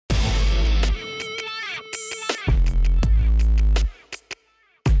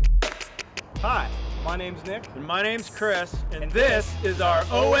My name's Nick. And my name's Chris. And this is our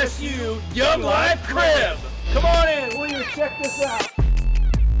OSU Young Life Crib. Come on in, will you check this out?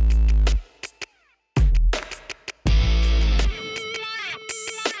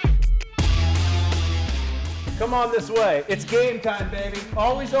 Come on this way. It's game time, baby.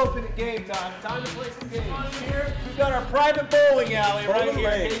 Always open at game time. Time to play some games. Come on in here. We've got our private bowling alley right here.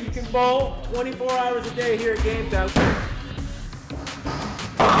 Okay, you can bowl 24 hours a day here at game time.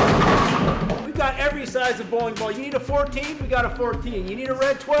 We've got every size of bowling ball. You need a 14? We got a 14. You need a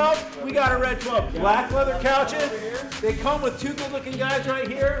red 12? We got a red 12. Black leather couches. They come with two good-looking guys right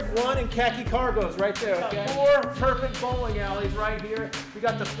here. One in khaki cargos right there. Okay? 4 perfect bowling alleys right here. We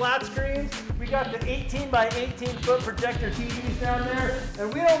got the flat screens. We got the 18 by 18 foot projector TVs down there.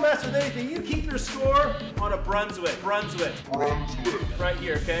 And we don't mess with anything. You keep your score on a Brunswick. Right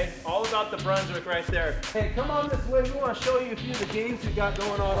here, okay? All about the Brunswick right there. Hey, come on this way. We want to show you a few of the games we got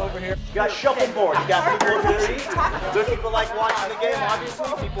going on over here. You got shuffleboard, you got Beavers. Good people like watching the game, obviously.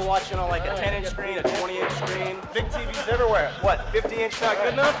 People watching on like a 10-inch screen, a 20-inch screen. Big TVs everywhere. What, 50-inch not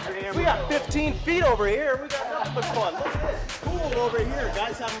good enough? We got 15 feet over here. We got nothing but fun. Look at this. Pool over here.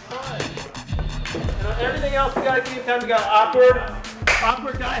 Guys having fun. And everything else we got at game time, we got awkward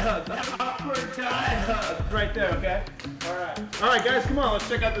die hugs. Awkward die hugs. Right there, okay? All right, guys, come on. Let's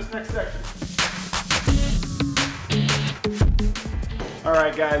check out this next section. All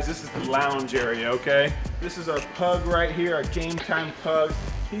right, guys, this is the lounge area, okay? This is our pug right here, our game time pug.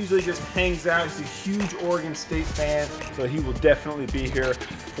 He usually just hangs out. He's a huge Oregon State fan, so he will definitely be here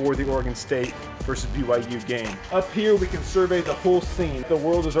for the Oregon State versus BYU game. Up here, we can survey the whole scene. The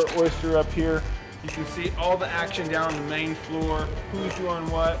world is our oyster up here. You can see all the action down on the main floor, who's doing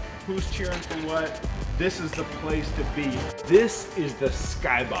what, who's cheering for what. This is the place to be. This is the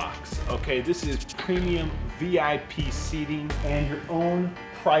Skybox, okay? This is premium VIP seating and your own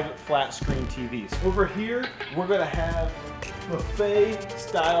private flat screen TVs. Over here, we're gonna have buffet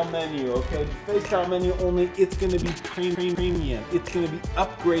style menu, okay? Buffet style menu only, it's gonna be premium. It's gonna be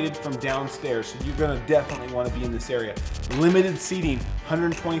upgraded from downstairs, so you're gonna definitely wanna be in this area. Limited seating,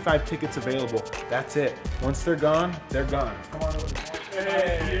 125 tickets available. That's it. Once they're gone, they're gone. Come on over.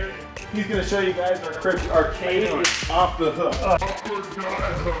 Hey. He's gonna show you guys our crib arcade is off the hook.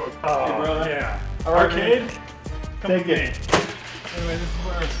 Hey, brother. Yeah. Our arcade? Take it. Anyway,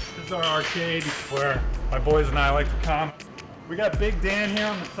 this is our arcade where my boys and I like to come. We got Big Dan here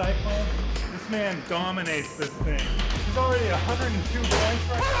on the Cyclone. This man dominates this thing. He's already 102 points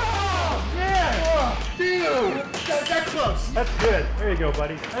right now. Oh, yeah! Oh, dude! That's close. That's good. There you go,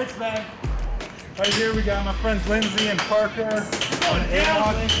 buddy. Thanks, man. Right here we got my friends Lindsay and Parker on air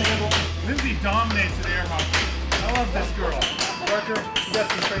hockey table. Lindsay dominates at air hockey. I love this girl. Parker, you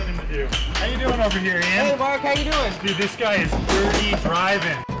got some training to do. How you doing over here, Ian? Hey, Mark, how you doing? Dude, this guy is dirty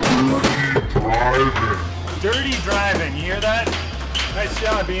driving. Dirty driving, you hear that? Nice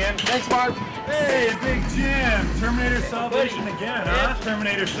job, Ian. Thanks, Mark. Hey, Big Jim. Terminator Salvation again, huh?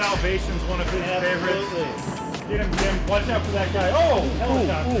 Terminator Salvation's one of his favorites. Get him, Jim. Watch out for that guy. Oh,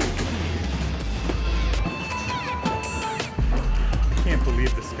 helicopter. I can't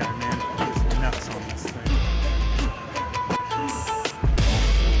believe this guy, man. He's nuts on this thing.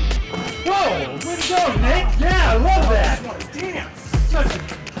 Whoa! Way to go, Nick! Yeah, I love that! Damn! Such an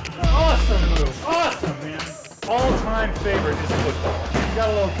awesome move. Awesome, man. All-time favorite is football. We got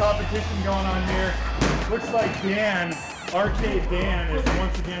a little competition going on here. Looks like Dan, Arcade Dan, is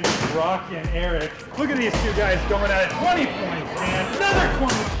once again rocking Eric. Look at these two guys going at it. 20 points, man. Another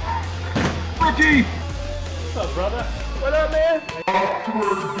 20. Rookie! What's up, brother? What up, man? Hey,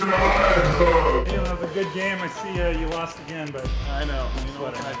 that was a good game. I see you lost again, but I know. You know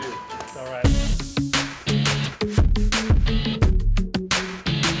what can I do? it's all right.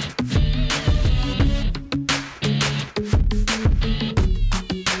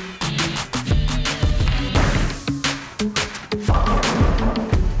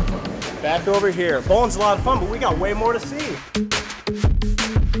 Back over here. Bowling's a lot of fun, but we got way more to see.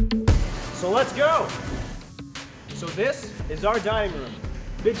 So let's go. So this is our dining room.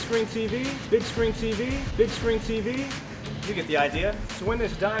 Big screen TV, big screen TV, big screen TV. You get the idea. So in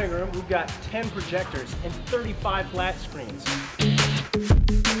this dining room, we've got 10 projectors and 35 flat screens.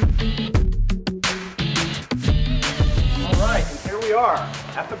 All right, and here we are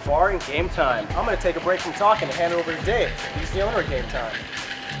at the bar in Game Time. I'm gonna take a break from talking and hand it over to Dave. He's the owner of Game Time.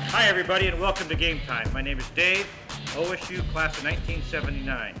 Hi everybody and welcome to Game Time. My name is Dave, OSU class of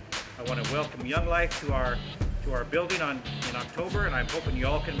 1979. I want to welcome Young Life to our building in October, and I'm hoping you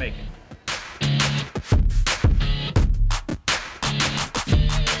all can make it.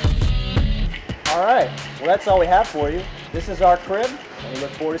 All right, well that's all we have for you. This is our crib, and we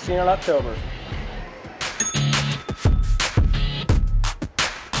look forward to seeing you in October.